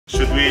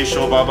Should we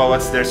show Baba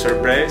what's their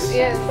surprise?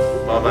 Yes.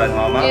 Baba and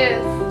Mama?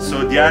 Yes.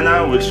 So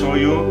Diana will show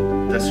you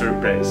the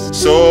surprise.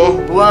 So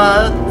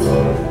What?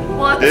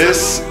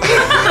 this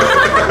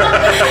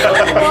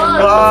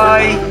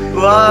Why?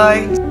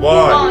 Why?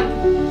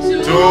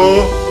 1, 2,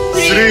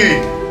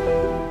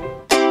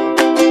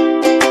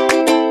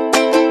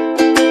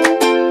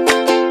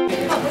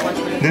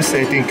 3. This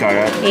 18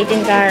 karat.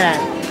 18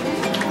 karat.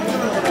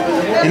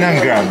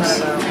 Ilang grams?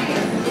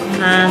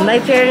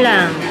 By pair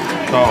lang.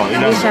 Oh,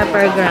 Hindi ilang? siya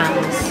per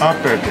grams.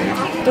 Per pair.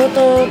 2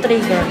 to 3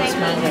 grams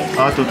mga guys.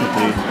 2 to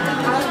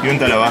 3. Yung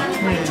dalawa?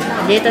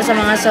 Dito sa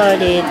mga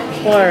solid,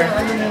 4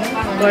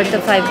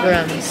 to 5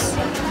 grams.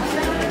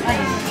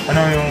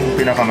 Ano yung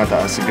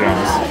pinakamataas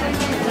grams?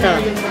 Ito,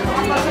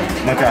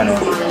 Magkano?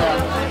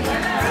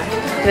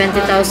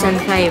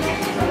 20,005 20,000.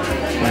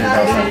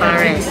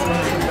 pares.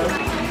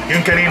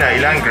 Yung kanina,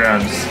 ilang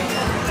grams?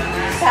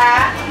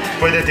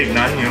 Pwede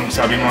tignan yung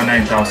sabi mo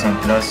 9,000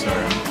 plus or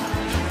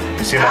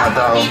kasi mga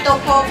tao. Dito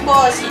po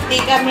boss,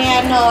 hindi kami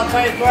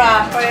per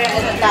gram, per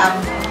lang,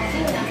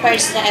 per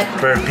set.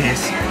 Per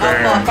piece?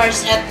 Opo, per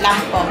set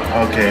lang po.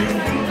 Okay.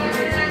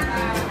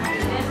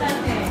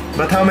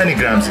 But how many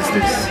grams is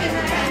this?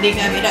 Hindi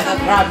kami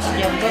nag-grabs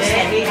yun boss.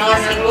 Mga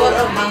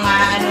siguro, mga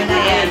na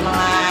yan,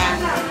 mga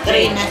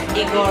 3 na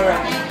siguro.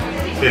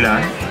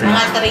 Ilan?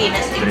 Mga 3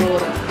 na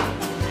siguro.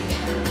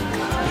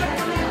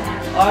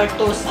 Or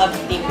 2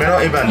 something.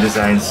 Pero ibang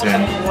designs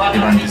yun.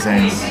 Ibang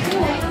designs.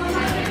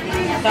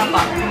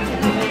 Saka.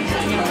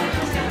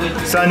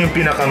 Saan yung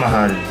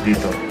pinakamahal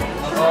dito?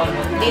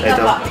 Dito Ito?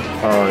 po.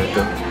 Oh,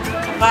 ito.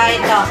 Saka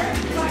ito.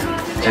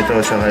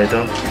 Ito, saka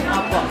ito.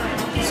 Opo.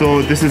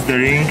 So, this is the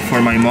ring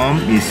for my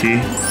mom. You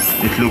see?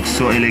 It looks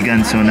so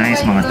elegant, so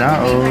nice, mga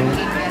tao.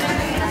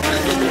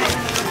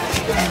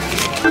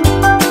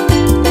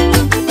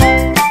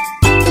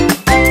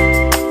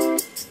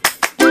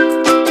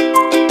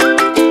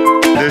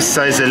 This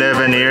size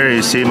 11 here,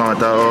 you see,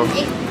 mga tao.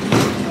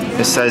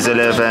 This size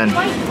 11.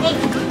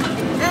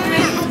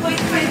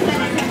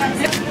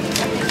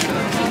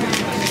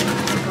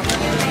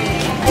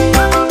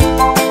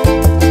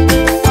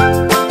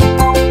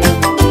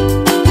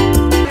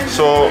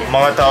 So,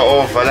 mga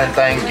tao,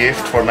 Valentine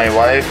gift for my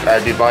wife.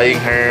 I'll be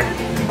buying her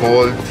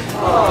gold.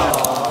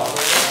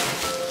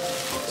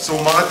 So,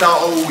 mga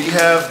tao, we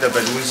have the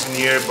balloons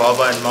near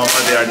Baba and Mama.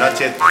 They are not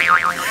yet...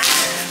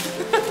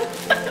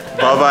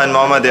 Baba and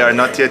Mama, they are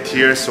not yet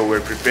here, so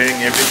we're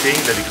preparing everything,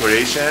 the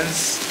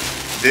decorations.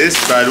 This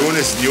balloon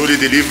is newly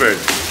delivered.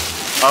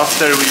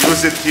 After we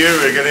use it here,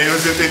 we're gonna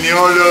use it in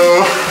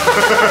YOLO.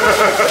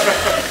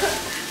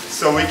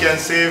 So we can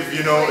save,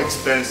 you know,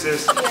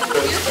 expenses.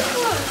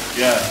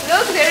 Yeah.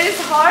 Look, there is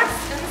hearts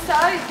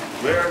inside.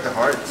 Where are the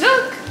hearts?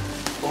 Look.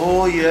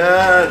 Oh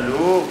yeah,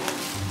 look.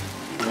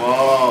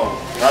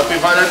 Wow. Happy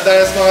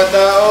Valentine's, mga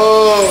tao!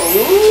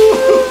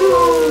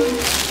 Woo!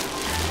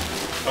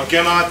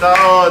 Okay, mga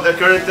tao, the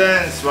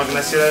curtains. Wag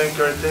na sila yung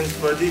curtains,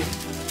 buddy.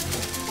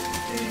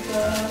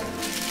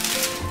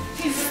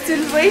 He's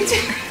still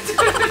waiting to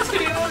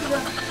remove them.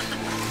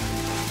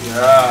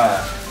 Yeah.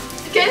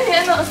 Can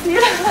you not see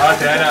it?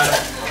 Diana.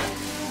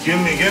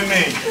 Give me.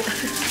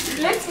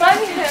 Let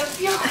Manny help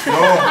you.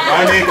 No,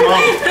 Manny,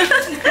 come.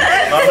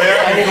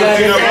 Mamaya,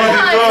 pupunti ako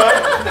dito, ha?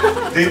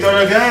 Dito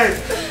na, guys.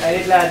 I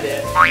need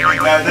ladder.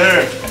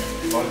 Ladder.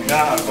 Wag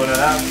na, ako na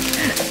lang.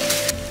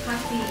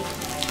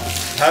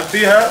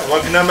 Happy, ha?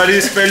 Wag na mali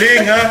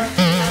spelling, ha?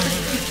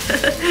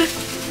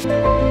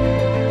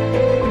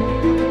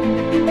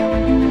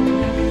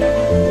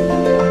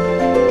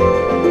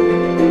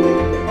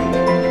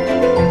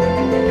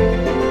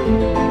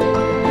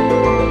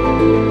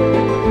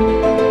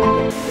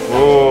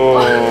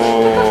 Oh.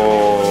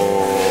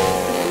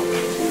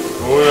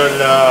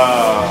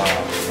 Ulala.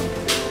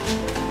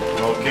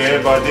 Okay,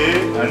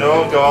 buddy.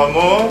 Ano gawa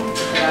mo?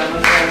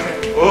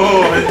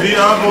 Oh, hindi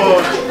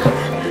abot.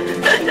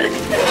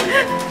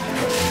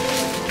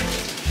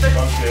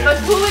 But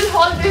who will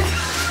hold it?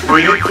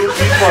 We need 2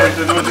 people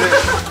to do this.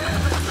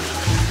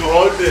 To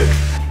hold it.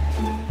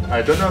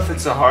 I don't know if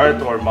it's a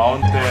heart or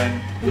mountain.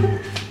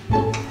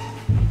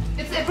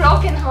 It's a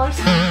broken heart.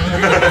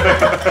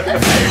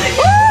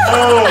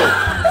 Oh!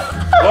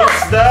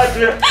 What's that?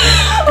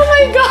 Oh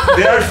my god!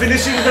 They are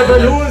finishing the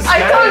balloons,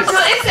 I told guys.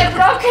 you, it's a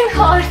broken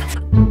heart.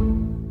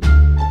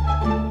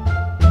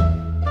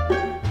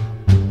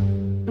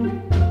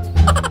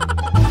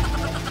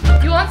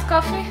 You want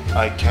coffee?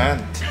 I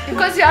can't.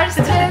 Because you are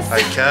stressed.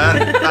 I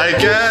can't.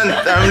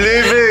 I'm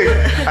leaving.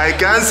 I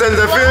cancel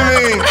the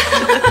filming.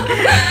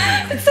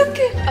 It's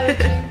okay. I will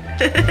drink.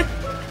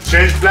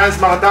 Change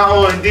plans, mga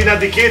tao. Hindi na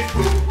dikit.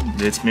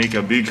 Let's make a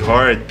big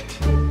heart.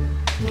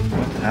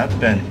 What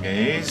happened,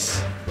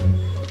 guys?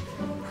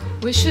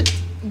 We should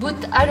put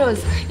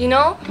arrows, you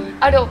know?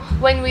 Arrow,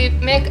 when we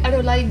make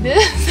arrow like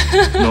this.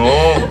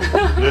 No.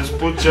 Let's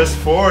put just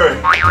 4.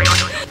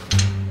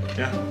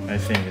 Yeah, I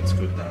think it's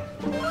good now.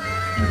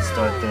 Let's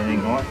start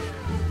turning on.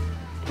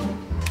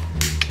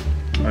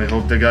 I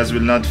hope the gas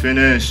will not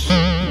finish.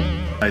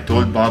 I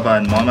told Baba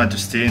and Mama to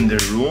stay in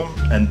their room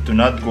and to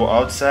not go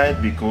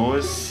outside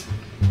because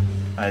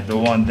I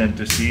don't want them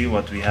to see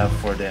what we have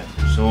for them.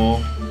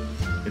 So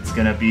it's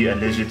gonna be a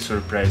legit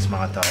surprise,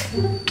 mga tao.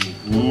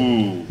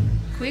 Ooh.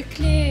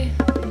 Quickly.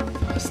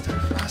 Faster,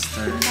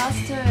 faster.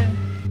 Faster.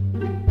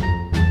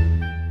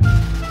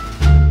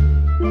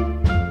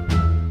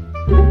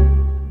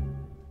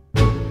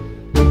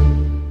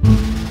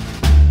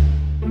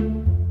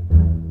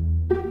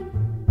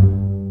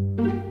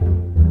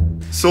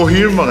 So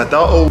here mga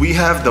tao, we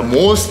have the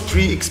most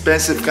three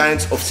expensive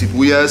kinds of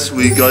sibuyas.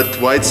 We got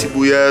white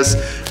sibuyas,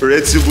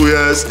 red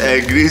sibuyas,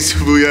 and green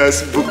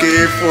sibuyas.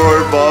 Bouquet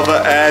for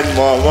Baba and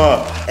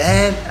Mama.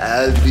 And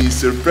I'll be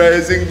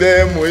surprising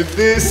them with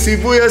this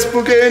sibuyas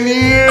bouquet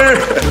here.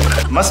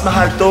 Mas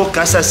mahal to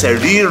kasa sa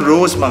real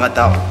rose mga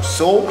tao.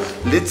 So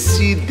let's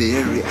see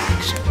their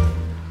reaction.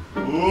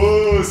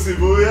 Oh,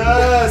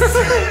 sibuyas!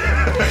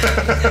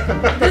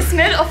 The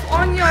smell of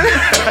onion.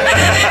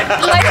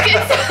 Like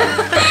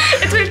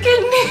it will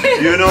kill me.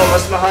 You know,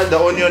 mas mahal, the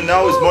onion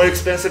now is more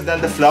expensive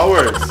than the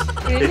flowers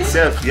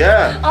itself.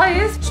 Yeah. Oh,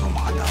 yes. So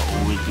mga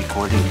tao, we'll be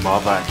calling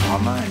Baba and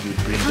Mama and we'll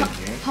bring them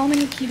here. How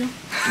many kilo?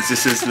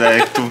 This is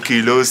like 2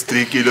 kilos,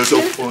 3 kilos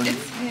of onion.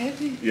 It's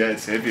heavy. Yeah,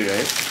 it's heavy,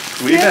 right?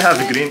 We even have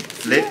a green.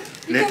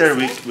 Later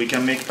we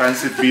can make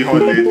pancit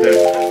bihon later.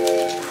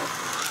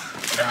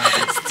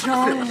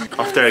 Strong.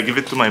 After I give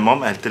it to my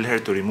mom, I'll tell her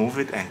to remove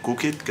it and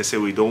cook it kasi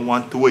we don't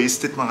want to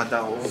waste it mga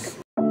tao.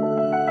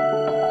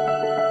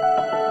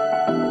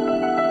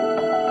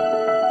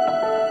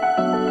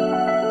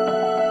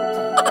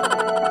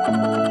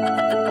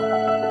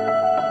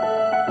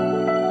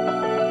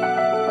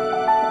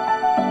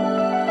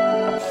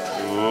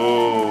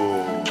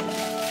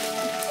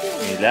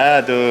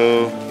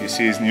 Milado. You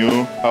see his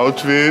new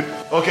outfit.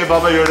 Okay,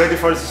 Baba, you ready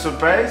for the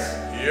surprise?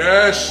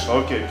 Yes.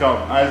 Okay, come.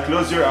 I'll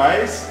close your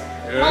eyes.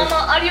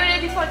 Mama, are you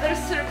ready for the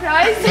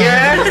surprise?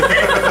 Yes.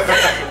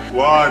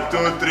 1,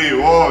 2, 3,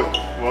 walk.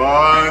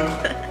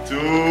 1,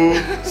 2,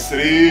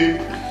 3,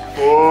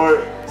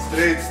 4.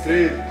 Straight.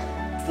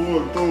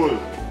 Full. 5.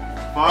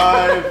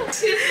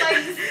 She's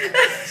like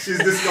this. She's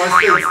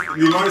disgusted.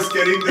 Limon is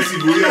carrying the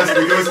sibuyas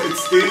because it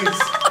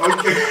stinks.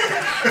 Okay.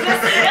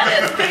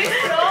 It's very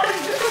strong.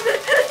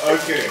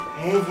 Okay.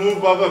 Move,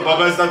 Baba.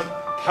 Baba is not.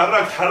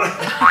 Harak.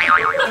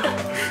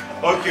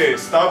 Okay,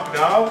 stop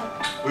now.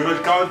 We will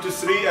count to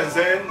 3 and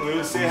then we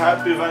will say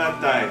Happy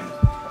Valentine.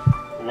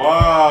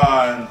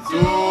 1,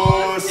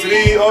 2,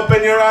 3.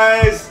 Open your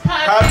eyes.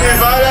 Happy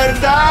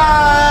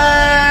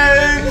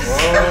Valentine!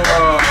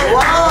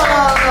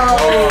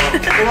 Wow!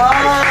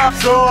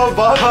 So,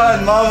 Baba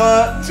and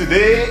Mama,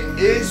 today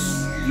is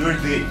your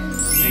day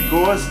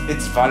because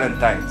it's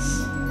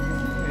Valentine's.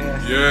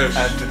 Yes.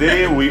 And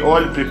today we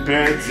all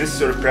prepared this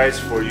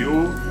surprise for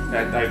you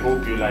and I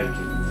hope you like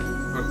it.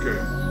 Okay.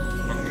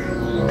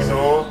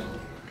 So,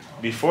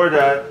 before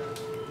that,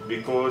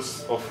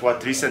 because of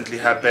what recently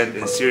happened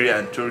in Syria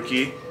and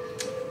Turkey,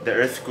 the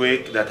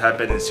earthquake that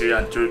happened in Syria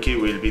and Turkey,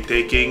 we'll be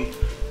taking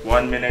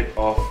 1 minute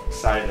of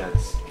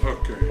silence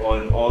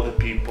on all the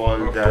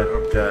people that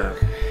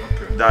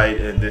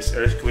died in this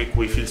earthquake.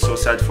 We feel so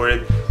sad for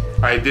it.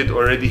 I did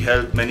already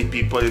help many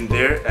people in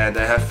there and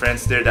I have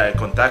friends there that I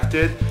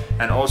contacted,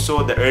 and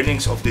also the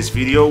earnings of this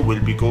video will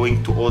be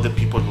going to all the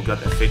people who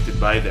got affected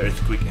by the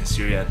earthquake in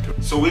Syria and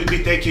Turkey. So we'll be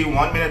taking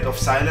 1 minute of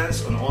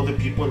silence on all the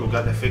people who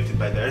got affected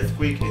by the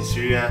earthquake in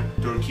Syria,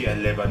 Turkey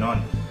and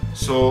Lebanon.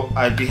 So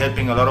I'll be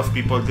helping a lot of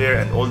people there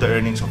and all the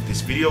earnings of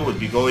this video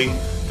will be going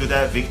to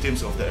the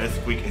victims of the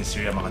earthquake in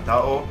Syria mga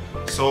tao.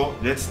 So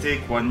let's take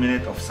 1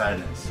 minute of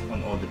silence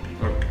on all the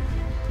people. Okay.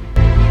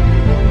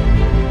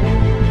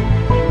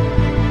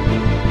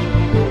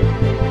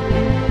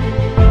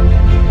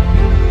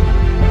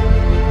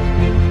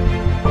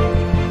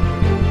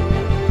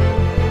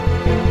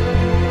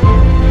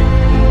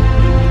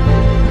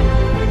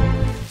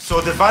 So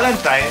the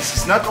Valentine's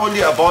is not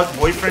only about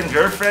boyfriend,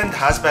 girlfriend,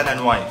 husband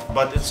and wife,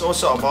 but it's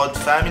also about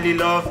family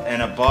love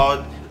and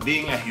about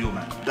being a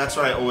human. That's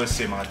what I always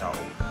say mga tao.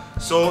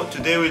 So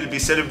today we'll be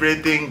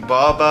celebrating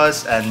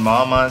Babas and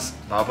Mamas.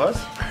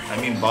 Babas? I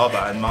mean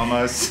Baba and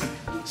Mamas.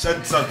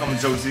 Said Salcom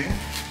Josie.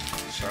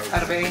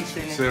 40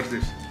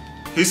 30.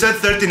 He said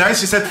 39,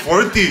 she said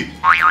 40.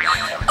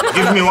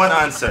 Give me one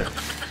answer.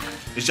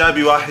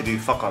 إجابة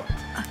واحدة فقط.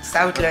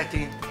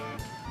 39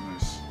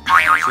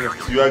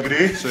 You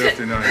agree?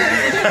 39.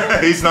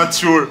 He's not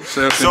sure.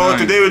 39. So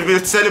today we'll be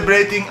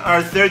celebrating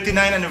our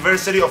 39th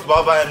anniversary of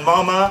Baba and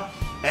Mama,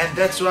 and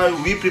that's why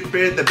we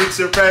prepared the big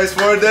surprise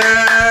for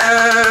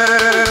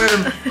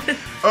them.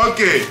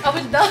 Okay. I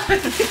will die.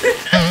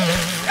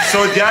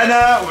 So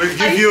Diana will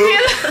give you.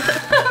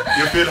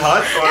 You feel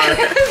hot or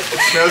it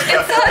smells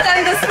bad? Hot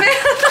and the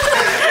smell.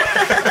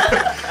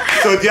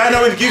 So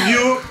Diana will give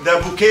you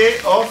the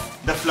bouquet of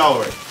the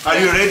flower. Are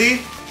you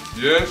ready?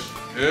 Yes.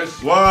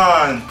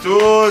 1,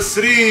 2,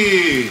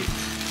 3.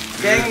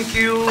 Thank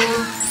you.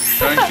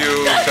 Thank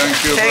you very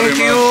much. Thank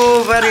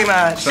you very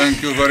much.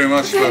 Thank you very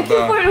much,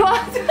 Baba. For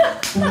what?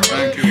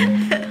 Thank you.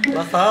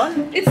 Basal?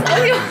 It's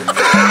onion.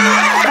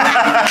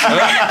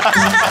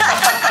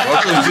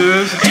 What is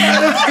this?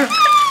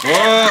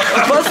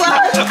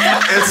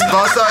 It's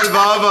basal,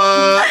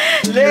 Baba.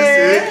 You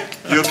see?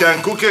 You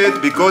can cook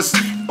it because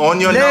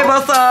onion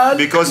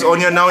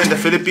now in the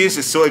Philippines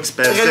is so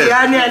expensive.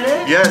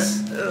 Yes.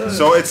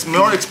 So it's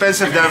more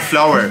expensive than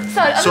flour.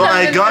 So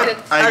I got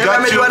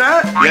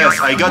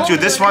you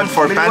this one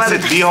for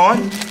pancit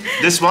bihon,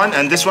 this one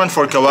and this one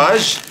for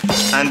kawaj,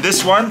 and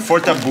this one for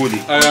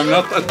tabbouleh. I am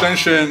not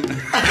attention.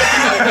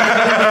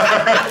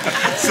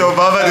 So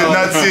Baba did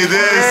not see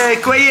this.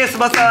 كويس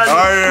بصل.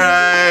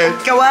 Alright.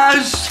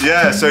 كواج.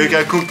 Yeah, so you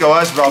can cook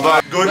kawaj,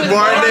 Baba. Good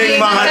morning,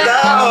 mga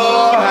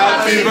tao.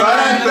 Happy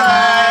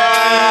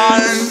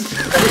Valentine.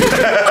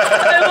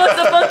 I was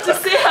about to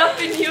say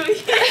Happy New Year.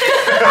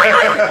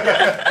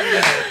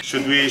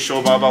 Should we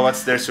show Baba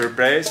what's their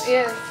surprise?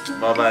 Yes.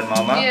 Baba and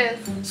Mama? Yes.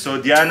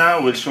 So Diana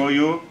will show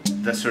you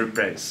the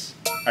surprise.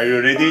 Are you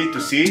ready to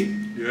see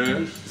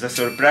Yes. the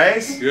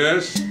surprise?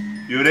 Yes.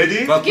 You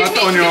ready? But Give not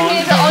me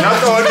onion. the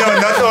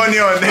onion. Not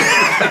onion.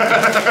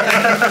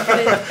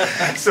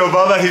 So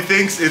Baba, he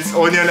thinks it's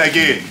onion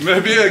again.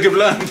 Maybe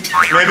eggplant.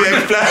 Maybe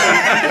eggplant.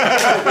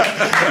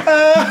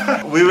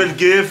 We will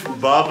give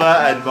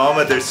Baba and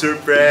Mama their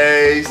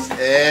surprise,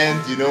 and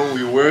you know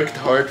we worked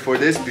hard for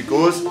this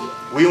because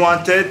we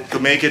wanted to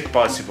make it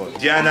possible.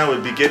 Diana will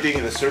be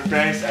getting the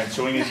surprise and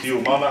showing it to you.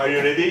 Mama, are you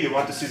ready? You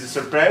want to see the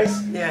surprise?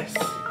 Yes.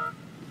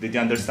 Did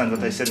you understand what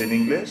I said in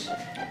English?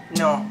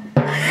 No.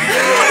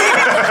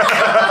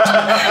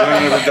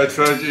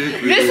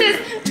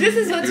 This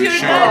is what your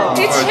dad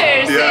teach her.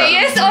 Say Yeah.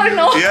 yes or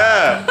no.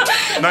 Yeah.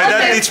 My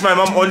dad teach my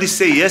mom only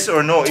say yes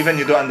or no even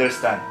you don't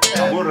understand.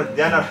 أقول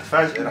ديانا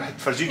رح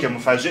تفرجيك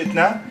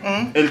مفاجأتنا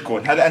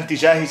إلكم. هلا أنت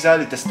جاهزة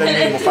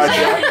لتستلمي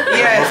المفاجأة؟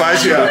 Yes.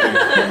 مفاجأة.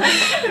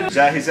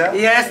 جاهزة؟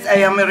 Yes, I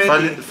am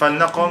ready.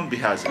 فلنقم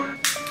بهذا.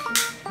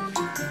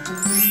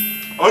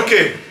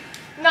 Okay.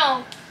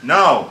 No.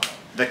 Now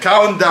the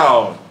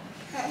countdown.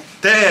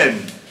 10,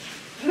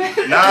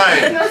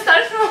 9. No,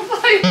 start from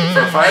 5.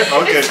 From 5?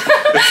 Okay.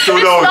 It's too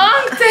long.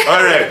 long.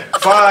 Alright.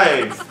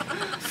 5,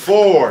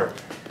 4,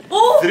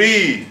 Oh.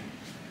 3,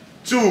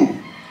 2,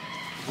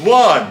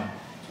 1,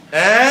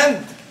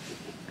 and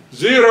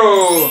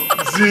 0.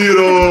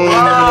 0.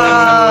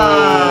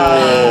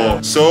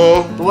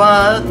 So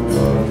What?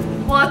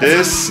 What?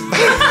 this.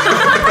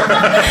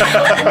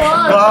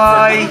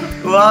 Why?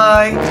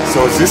 Why?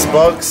 So this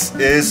box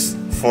is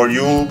for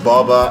you,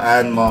 Baba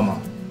and Mama.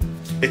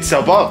 It's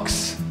a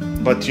box,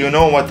 but you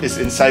know what is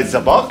inside the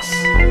box?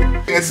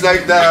 It's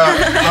like the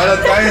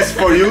Valentine's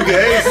for you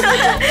guys.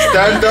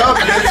 Stand up,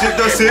 let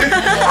Jiddo sit.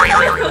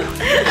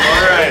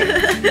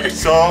 Alright,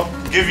 so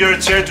give your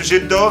chair to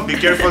Jiddo. Be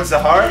careful,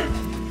 Zahar.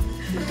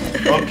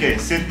 Okay,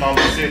 sit,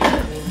 Mama, sit.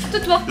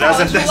 تتوقع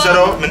لازم شو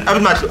تحسره من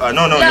قبل ما تلقى.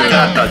 No, you لا.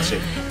 can't touch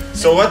it.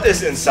 So what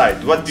is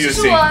inside? What do you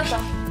شو think? هذا؟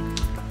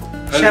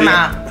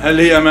 شمعة. هل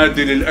هي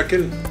مادة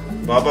للأكل؟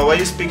 Baba, why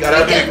you speak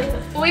Arabic?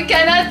 We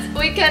cannot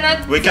We cannot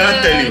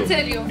tell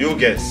tell you. you. You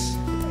guess.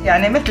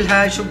 يعني مثل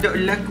هاي شو بدي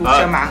اقول لك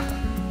وشمعة.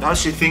 Now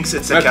she thinks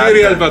it's a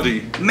Material candle.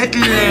 body. مثل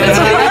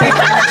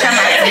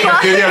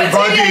Material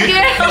body.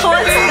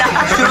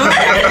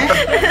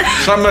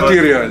 Some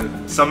material.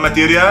 Some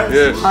material?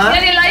 Yes.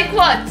 يعني like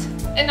what?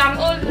 إن عم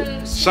أقول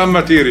Some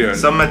material.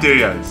 Some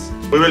materials.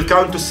 We will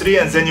count to 3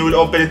 and then you will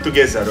open it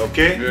together,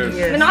 okay?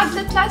 Yes. من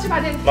عدد 3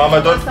 بعدين.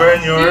 Mama, don't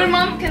burn your Your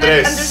mom cannot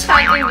dress.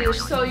 understand English,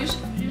 so you should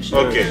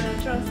Okay.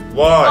 trust.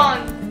 1, 1,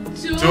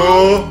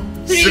 2,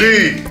 3.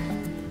 3.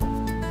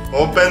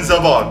 Open the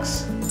box.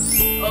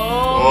 Oh.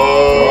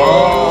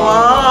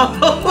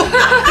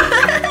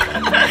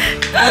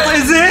 What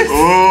is this? Oh.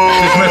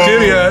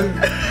 Material.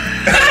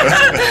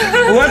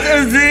 What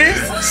is this?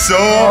 So,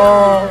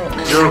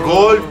 your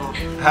gold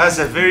has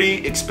a very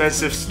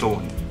expensive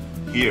stone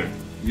here.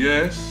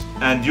 Yes.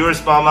 And yours,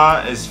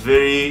 Mama, is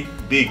very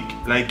big,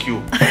 like you.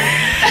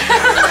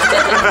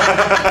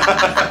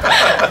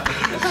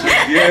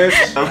 Yes.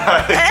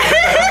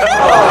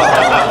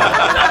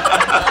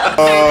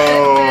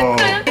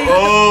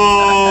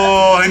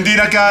 Oh, hindi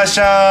na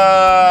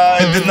kasha.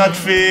 It did not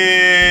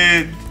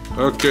fit.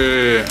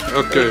 Okay.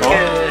 Okay.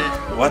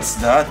 What's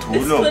that?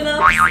 Hulo.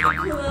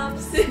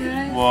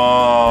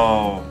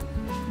 Wow.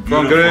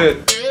 Concrete.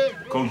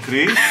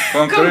 Concrete?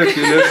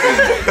 Congratulations.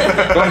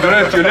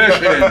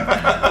 Congratulations.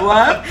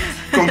 What? I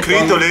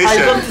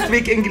Concretulation. don't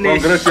speak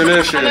English. أنا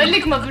Congratulations. أقول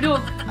لك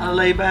مبروك.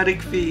 الله يبارك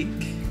فيك.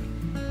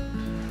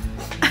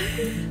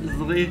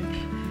 صغير.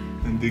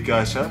 Hindi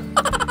kasha.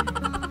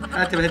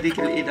 هات بهديك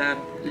الايدان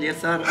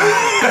اليسار.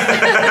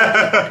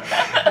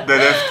 The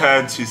left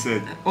hand, she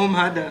said.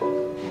 هذا.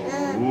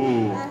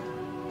 Ooh.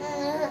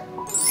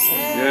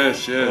 Yes,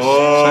 yes.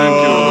 Oh. Thank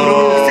you.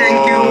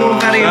 Thank you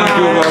very Thank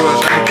you, much. Baba.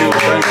 Thank you.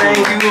 Thank you.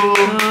 Thank you.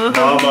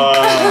 Mama.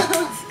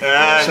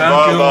 And Thank you.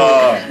 Baba.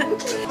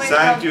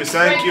 Thank you,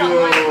 thank you.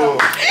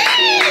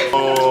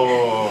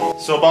 Oh.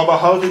 So Baba,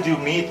 how did you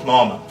meet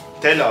Mama?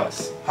 Tell us.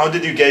 How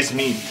did you guys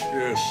meet?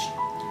 Yes.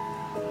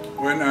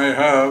 When I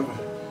have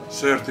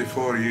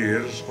 34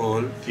 years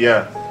old,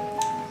 Yeah.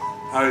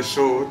 I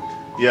thought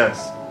Yes.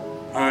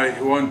 I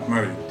want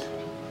married.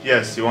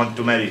 Yes, you want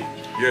to marry.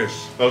 Yes.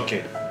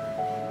 Okay.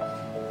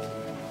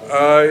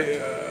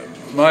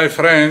 My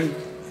friend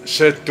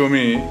said to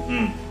me,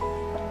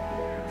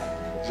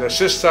 the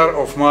sister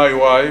of my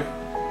wife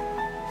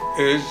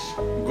is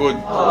good.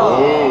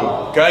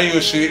 Oh. Can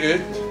you see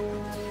it?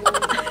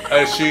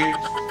 I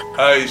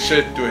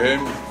said to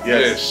him,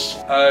 Yes.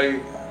 I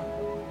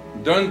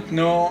don't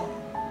know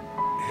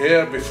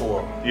her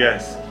before.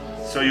 Yes.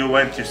 So you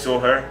went, you saw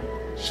her?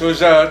 So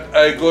that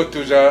I go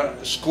to the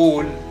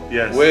school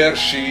Yes. where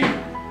she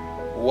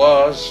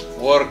was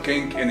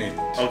working in it.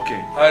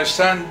 Okay. I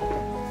stand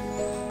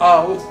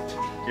out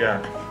Yeah.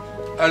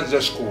 at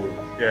the school.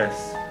 Yes.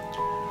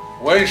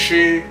 When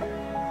she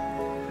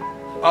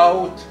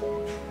out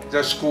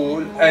the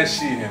school, I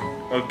see him.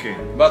 Okay.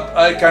 But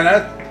I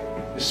cannot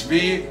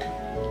speak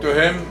to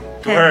him,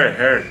 To her.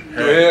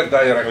 to her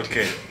directly.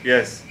 Okay.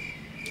 Yes.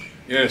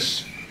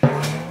 Yes.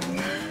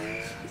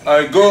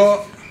 I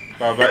go,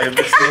 Baba,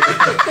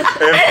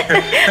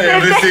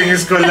 everything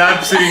is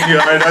collapsing. You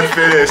are not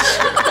finished.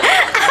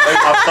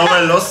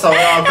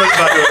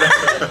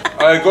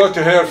 I go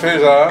to her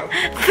father,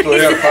 to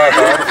her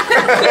father.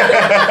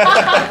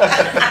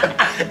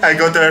 I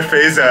go to her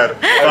father.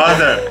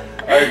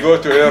 I go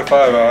to her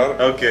father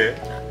Okay.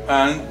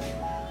 and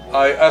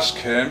I ask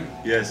him,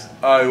 Yes.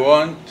 I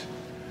want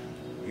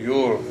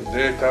your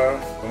daughter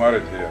to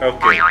marry here.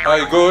 Okay.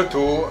 I go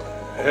to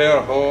her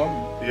home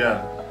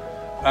Yeah.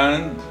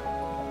 and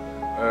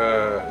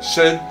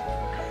said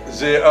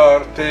they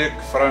are take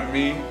from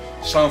me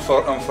some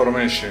for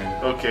information.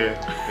 Okay.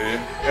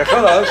 إيه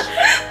خلاص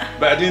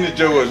بعدين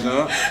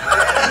اتجوزنا.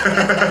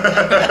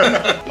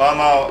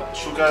 ماما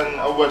شو كان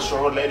أول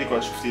شعور لإلك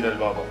وقت شفتي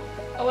للبابا؟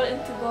 أول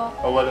انطباع.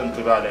 أول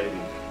انطباع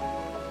لإلي.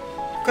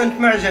 كنت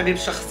معجبة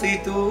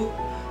بشخصيته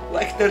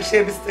وأكثر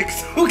شيء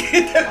بستكسو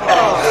كده.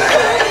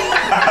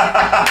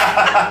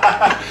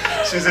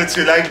 She said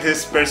she liked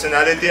his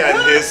personality and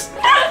his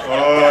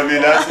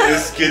Lilas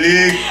is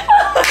killing.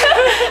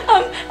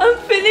 I'm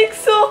feeling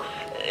so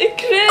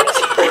cringe.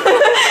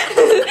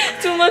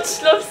 Too much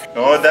love.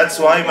 Oh, that's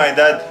why my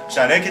dad.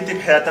 مشان هيك انت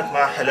بحياتك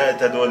مع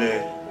حلقة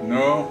هدول.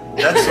 No,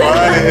 That's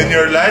why in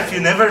your life you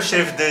never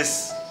shaved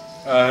this.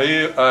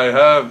 I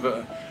have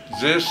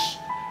this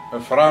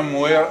from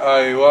where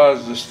I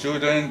was a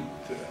student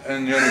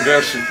in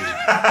university.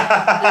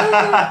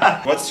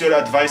 What's your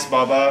advice,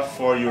 Baba,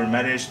 for your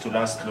marriage to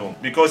last long?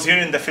 Because here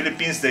in the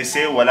Philippines they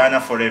say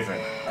walana forever.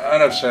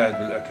 أنا بساعد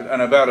بالأكل،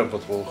 أنا بعرف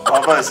بطبخ.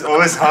 Baba is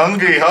always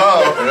hungry,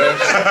 huh?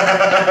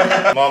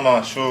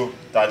 ماما شو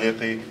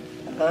تعليقك؟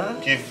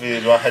 كيف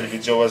الواحد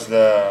بيتجوز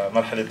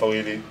لمرحلة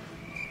طويلة؟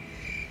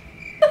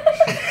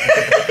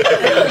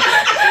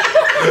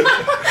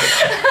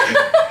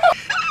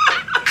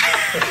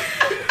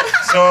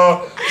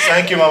 So,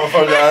 thank you, Mama,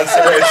 for the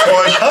answer. It's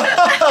all.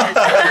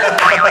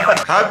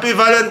 Happy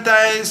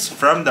Valentine's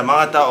from the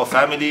mga tao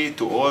family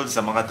to all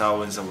the mga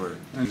tao in the world.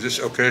 On this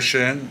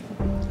occasion,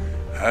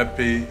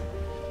 happy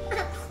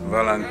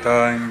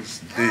Valentine's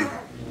Day.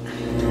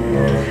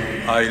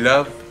 I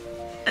love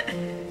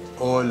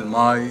all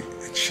my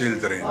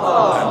children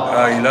and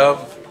I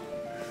love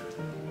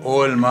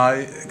all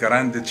my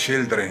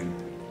grandchildren.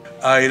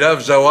 I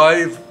love the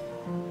wife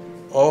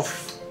of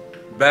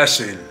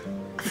Basil.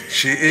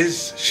 She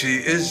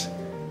is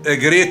a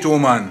great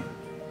woman.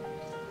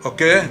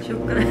 Okay?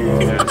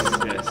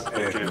 Yes,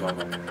 okay,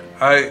 Baba.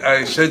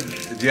 I said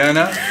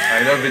Diana. I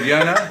love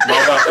Diana.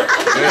 Baba.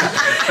 Yes.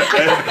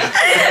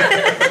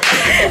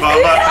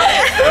 Baba.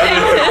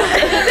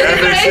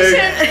 Everything,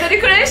 The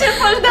decoration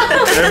fall down.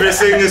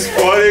 everything is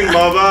falling,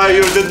 Baba.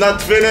 You did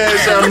not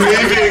finish. I'm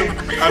leaving.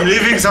 I'm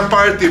leaving the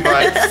party,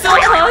 bye. So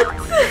hot.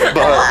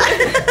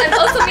 And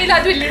also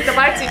Milad will leave the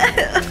party.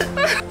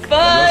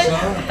 Bye.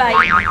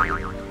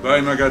 Bye.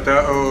 Bye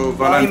Magatao.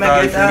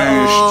 Valentine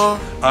Magatao.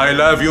 finished. I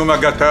love you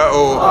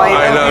Magatao.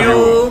 I love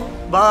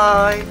you.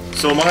 Bye.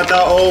 So mga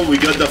tao, we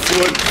got the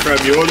food from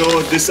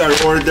Yolo. This is our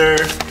order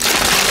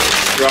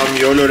from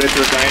Yolo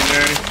Retro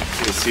Diner.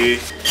 You see,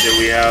 then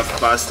we have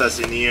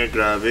pastas in here.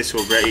 Grabe,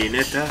 sobra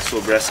init ha.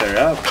 Sobra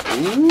sarap.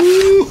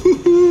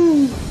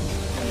 Ooh.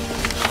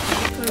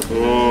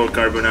 Oh,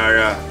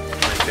 carbonara,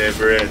 my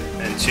favorite.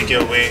 And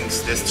chicken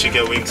wings. There's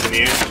chicken wings in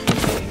here.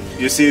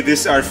 You see,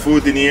 this is our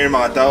food in here,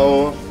 mga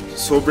tao.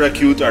 Sobra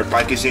cute. Our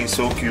packaging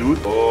so cute.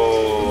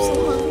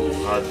 Oh,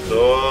 hot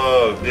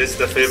dog. This is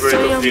the favorite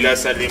So of yummy.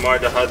 Lilas and Limar,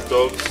 the hot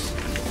dogs.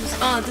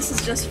 Oh, this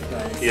is just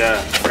fries.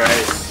 Yeah,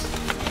 fries.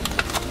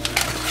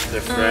 The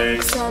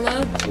fries.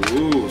 Salad.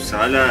 Ooh,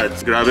 salad.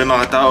 Grabe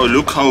mga tao.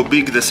 Look how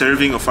big the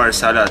serving of our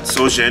salad.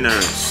 So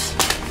generous.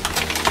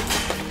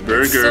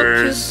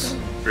 Burgers.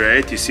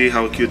 Right? You see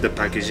how cute the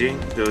packaging?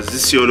 There was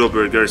this Yolo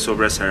burger.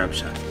 Sobra sarap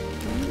siya.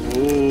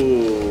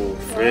 Ooh,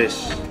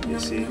 fresh. You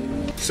see?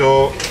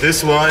 So,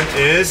 this one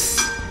is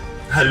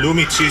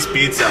halloumi cheese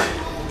pizza.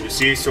 You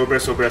see?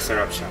 Sobra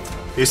sarap siya.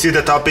 You see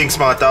the toppings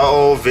mga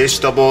tao.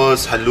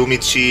 Vegetables,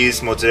 halloumi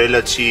cheese,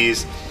 mozzarella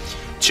cheese,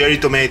 cherry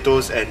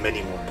tomatoes, and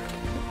many more.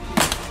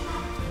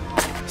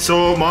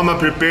 So, Mama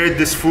prepared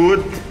this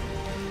food.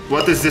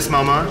 What is this,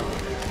 Mama?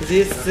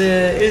 This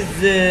is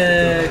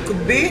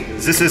kubbi.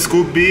 This is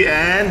Kubi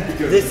and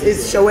This is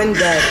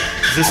shawandar.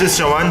 this is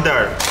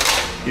Shawandar.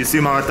 You see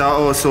mga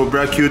tao,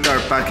 sobra cute our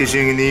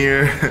packaging in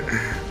here.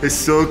 It's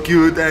so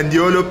cute. And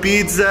Yolo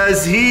Pizza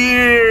is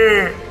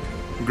here.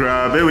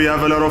 Grabe, we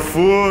have a lot of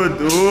food.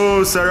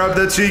 Oh, sarap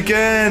the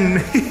chicken.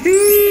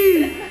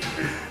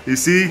 You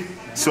see,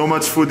 so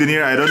much food in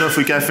here. I don't know if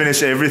we can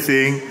finish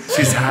everything.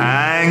 She's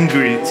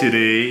hungry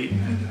today,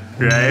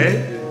 right?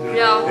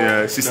 Yeah.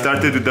 Yeah, she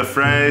started with the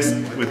fries,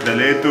 with the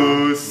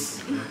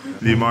lettuce.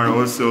 Limar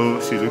also,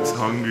 she looks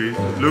hungry.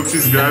 Look,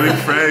 she's grabbing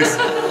fries.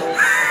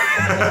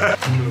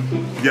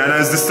 Diana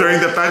is destroying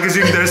the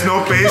packaging, there's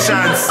no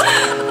patience.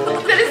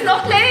 There is no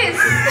place.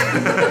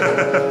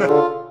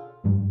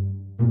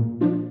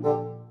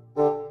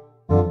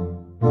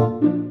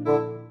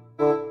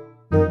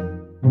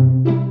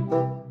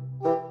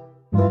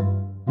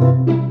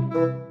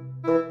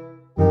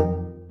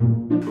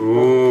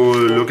 Oh,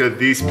 look at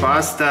this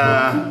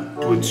pasta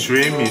with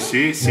shrimp, you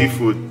see?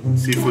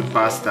 Seafood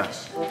pasta.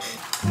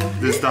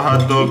 This is the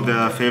hot dog,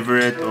 the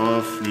favorite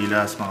of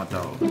Lila's mga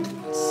tao.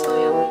 So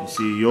yummy. You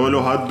see,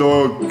 YOLO hot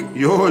dog!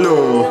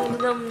 YOLO!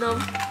 Nom nom.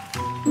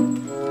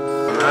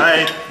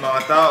 Alright,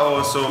 mga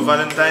tao, so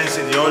Valentine's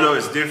in YOLO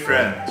is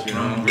different, you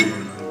know?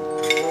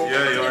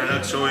 Yeah, you are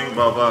not showing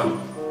Baba.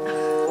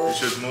 You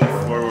should move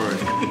forward.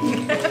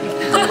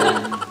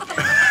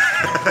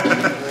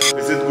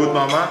 Is it good,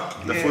 Mama?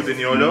 The food in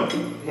YOLO?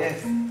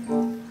 Yes.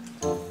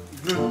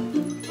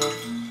 Good.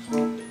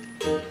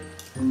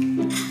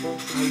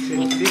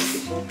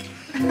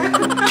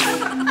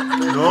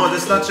 No,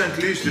 this is not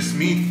shanklish, this is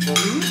meat.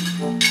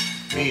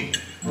 Meat.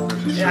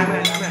 Yeah,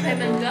 Hey,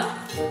 manga.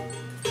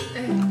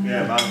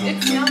 Yeah, mango.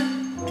 It's yum.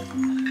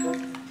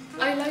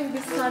 I like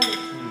this salad.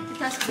 It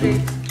has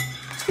bread.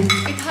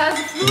 It has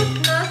fruit,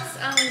 nuts,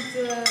 and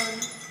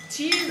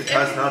cheese. It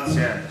has nuts,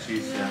 yeah,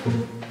 cheese, yeah.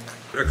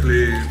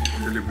 Actually,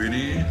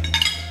 Filipino.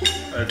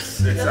 It's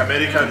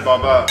American,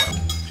 Baba.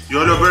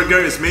 YOLO burger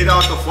is made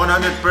out of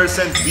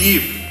 100%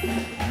 beef.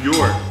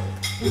 Pure.